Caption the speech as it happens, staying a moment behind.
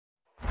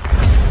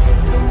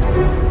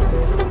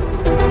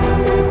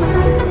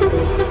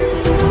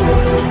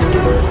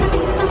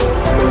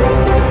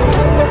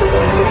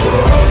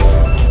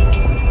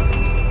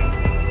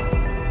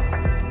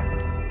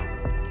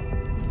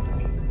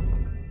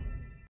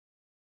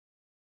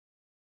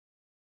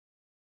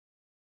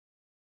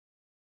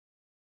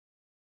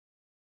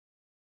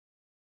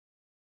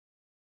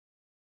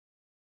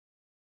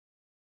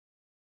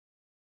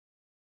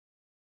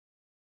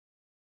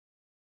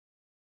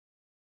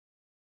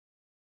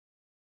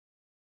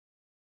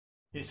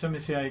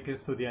ഈശോമിശിഹായ്ക്ക്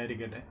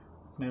സ്തുതിയായിരിക്കട്ടെ.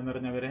 സ്നേഹം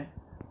നിറഞ്ഞവരെ,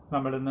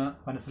 നമ്മളിന്ന്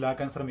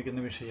മനസ്സിലാക്കാൻ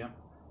ശ്രമിക്കുന്ന വിഷയം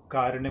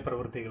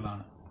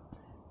കാരുണ്യപ്രവൃത്തികളാണ്.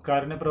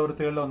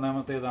 കാരുണ്യപ്രവൃത്തികളിൽ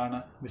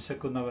ഒന്നാമത്തേതാണ്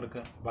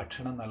വിശക്കുന്നവർക്ക്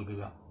ഭക്ഷണം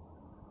നൽകുക.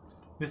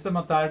 വിശുദ്ധ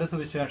മത്തായിയുടെ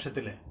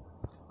സുവിശേഷത്തിലെ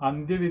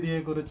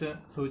അന്ത്യവിധിയെക്കുറിച്ച്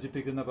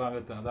സൂചിപ്പിക്കുന്ന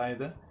ഭാഗത്ത്,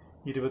 അതായത്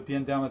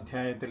 25-ാം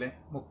അധ്യായത്തിലെ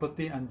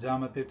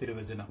 35-ാമത്തെ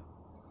തിരുവചനം,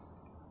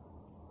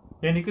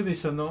 എനിക്ക്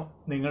വിശന്നു,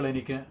 നിങ്ങൾ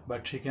എനിക്ക്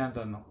ഭക്ഷിക്കാൻ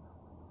തന്നു.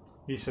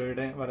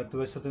 ഈശോയുടെ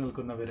വലത്തുവശത്ത്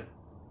നിൽക്കുന്നവർ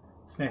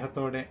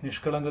സ്നേഹത്തോടെ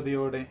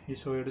നിഷ്കളങ്കതയോടെ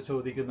ഈശോയോട്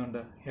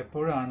ചോദിക്കുന്നുണ്ട്,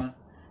 എപ്പോഴാണ്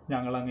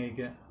ഞങ്ങൾ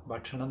അങ്ങേക്ക്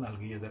ഭക്ഷണം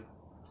നൽകിയത്?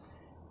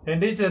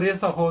 എൻ്റെ ഈ ചെറിയ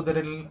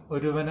സഹോദരനിൽ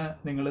ഒരുവന്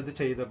നിങ്ങളിത്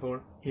ചെയ്തപ്പോൾ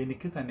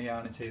എനിക്ക്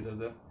തന്നെയാണ്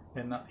ചെയ്തത്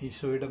എന്ന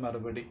ഈശോയുടെ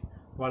മറുപടി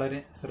വളരെ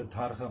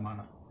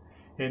ശ്രദ്ധാർഹമാണ്.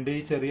 എൻ്റെ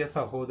ഈ ചെറിയ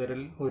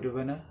സഹോദരനിൽ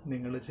ഒരുവന്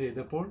നിങ്ങൾ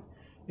ചെയ്തപ്പോൾ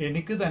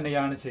എനിക്ക്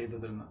തന്നെയാണ്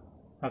ചെയ്തതെന്ന്,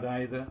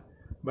 അതായത്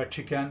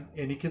ഭക്ഷിക്കാൻ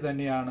എനിക്ക്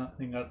തന്നെയാണ്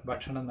നിങ്ങൾ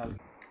ഭക്ഷണം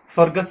നൽകി.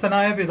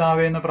 സ്വർഗസ്ഥനായ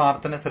പിതാവേ എന്ന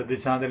പ്രാർത്ഥന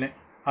ശ്രദ്ധിച്ചാൽ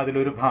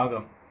അതിലൊരു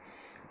ഭാഗം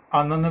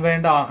അന്നു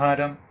വേണ്ട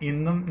ആഹാരം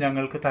ഇന്നും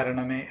ഞങ്ങൾക്ക്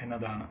തരണമേ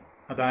എന്നതാണ്.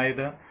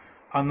 അതായത്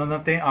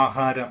അന്നത്തെ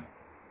ആഹാരം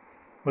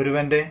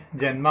ഒരുവന്റെ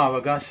ജന്മ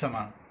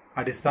അവകാശമാണ്,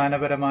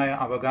 അടിസ്ഥാനപരമായ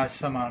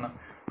അവകാശമാണ്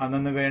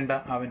അന്നു വേണ്ട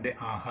അവന്റെ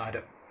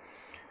ആഹാരം.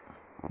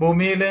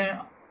 ഭൂമിയിലെ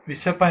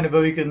വിശപ്പ്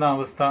അനുഭവിക്കുന്ന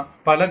അവസ്ഥ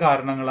പല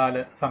കാരണങ്ങളാൽ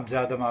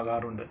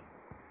സംജാതമാകാറുണ്ട്.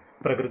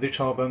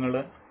 പ്രകൃതിക്ഷോഭങ്ങൾ,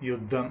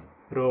 യുദ്ധം,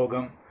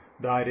 രോഗം,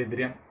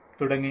 ദാരിദ്ര്യം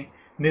തുടങ്ങി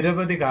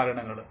നിരവധി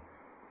കാരണങ്ങൾ,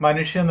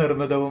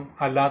 മനുഷ്യനിർമ്മിതവും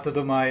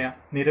അല്ലാത്തതുമായ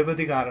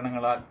നിരവധി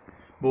കാരണങ്ങളാൽ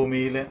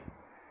ഭൂമിയിൽ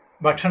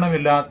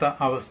ഭക്ഷണമില്ലാത്ത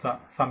അവസ്ഥ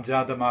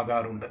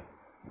സംജാതമാകാറുണ്ട്.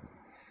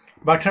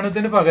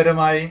 ഭക്ഷണത്തിന്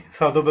പകരമായി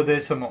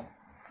സതുപദേശമോ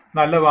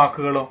നല്ല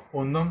വാക്കുകളോ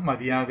ഒന്നും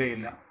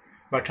മതിയാകയില്ല.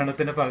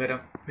 ഭക്ഷണത്തിന് പകരം,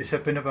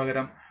 വിശപ്പിന്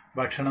പകരം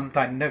ഭക്ഷണം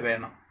തന്നെ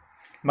വേണം.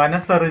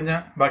 മനസ്സറിഞ്ഞ്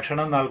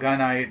ഭക്ഷണം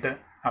നൽകാനായിട്ട്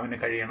അവന്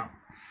കഴിയണം.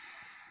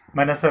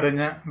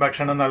 മനസ്സറിഞ്ഞ്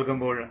ഭക്ഷണം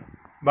നൽകുമ്പോൾ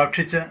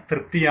ഭക്ഷിച്ച്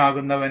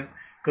തൃപ്തിയാകുന്നവൻ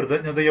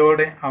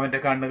കൃതജ്ഞതയോടെ അവന്റെ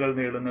കണ്ണുകൾ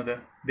നീളുന്നത്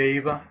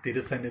ദൈവ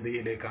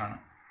തിരുസന്നിധിയിലേക്കാണ്.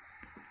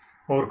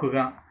 ഓർക്കുക,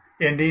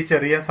 എൻ്റെ ഈ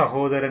ചെറിയ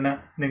സഹോദരന്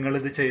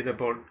നിങ്ങളിത്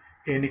ചെയ്തപ്പോൾ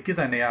എനിക്ക്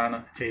തന്നെയാണ്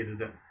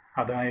ചെയ്തത്.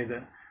 അതായത്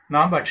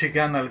നാം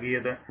ഭക്ഷിക്കാൻ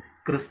നൽകിയത്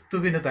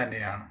ക്രിസ്തുവിന്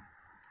തന്നെയാണ്.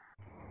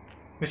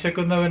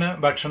 വിശക്കുന്നവന്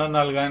ഭക്ഷണം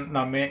നൽകാൻ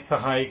നമ്മെ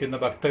സഹായിക്കുന്ന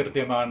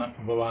ഭക്തകൃത്യമാണ്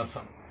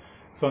ഉപവാസം.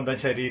 സ്വന്തം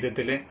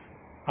ശരീരത്തിലെ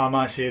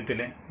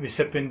ആമാശയത്തിലെ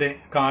വിശപ്പിന്റെ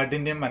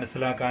കാഠിന്യം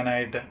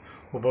മനസ്സിലാക്കാനായിട്ട്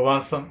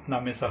ഉപവാസം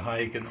നമ്മെ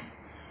സഹായിക്കുന്നു.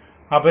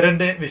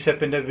 അപരന്റെ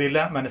വിശപ്പിന്റെ വില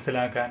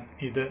മനസ്സിലാക്കാൻ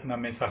ഇത്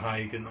നമ്മെ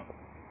സഹായിക്കുന്നു.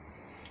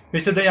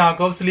 വിശുദ്ധ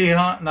യാക്കോബ് ശ്ലീഹ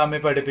നമ്മെ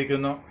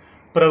പഠിപ്പിക്കുന്നു,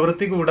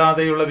 പ്രവൃത്തി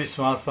കൂടാതെയുള്ള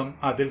വിശ്വാസം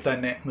അതിൽ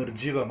തന്നെ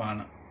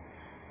നിർജീവമാണ്.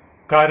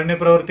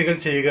 കാരുണ്യപ്രവൃത്തികൾ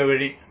ചെയ്യുക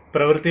വഴി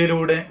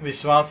പ്രവൃത്തിയിലൂടെ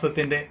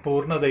വിശ്വാസത്തിന്റെ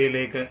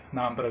പൂർണ്ണതയിലേക്ക്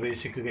നാം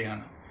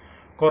പ്രവേശിക്കുകയാണ്.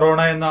 കൊറോണ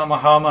എന്ന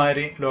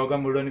മഹാമാരി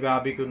ലോകം മുഴുവൻ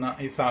വ്യാപിക്കുന്ന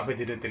ഈ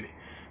സാഹചര്യത്തിൽ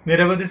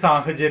നിരവധി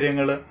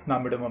സാഹചര്യങ്ങൾ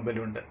നമ്മുടെ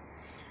മുമ്പിലുണ്ട്.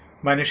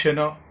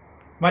 മനുഷ്യനോ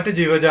മറ്റ്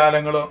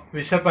ജീവജാലങ്ങളോ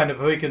വിശപ്പ്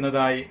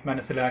അനുഭവിക്കുന്നതായി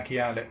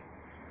മനസ്സിലാക്കിയാൽ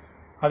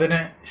അതിനെ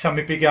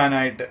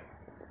ശമിപ്പിക്കാനായിട്ട്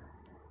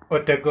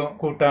ഒറ്റക്കോ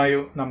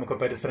കൂട്ടായോ നമുക്ക്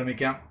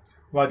പരിശ്രമിക്കാം.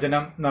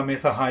 വചനം നമ്മെ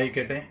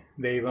സഹായിക്കട്ടെ.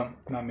 ദൈവം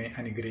നമ്മെ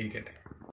അനുഗ്രഹിക്കട്ടെ.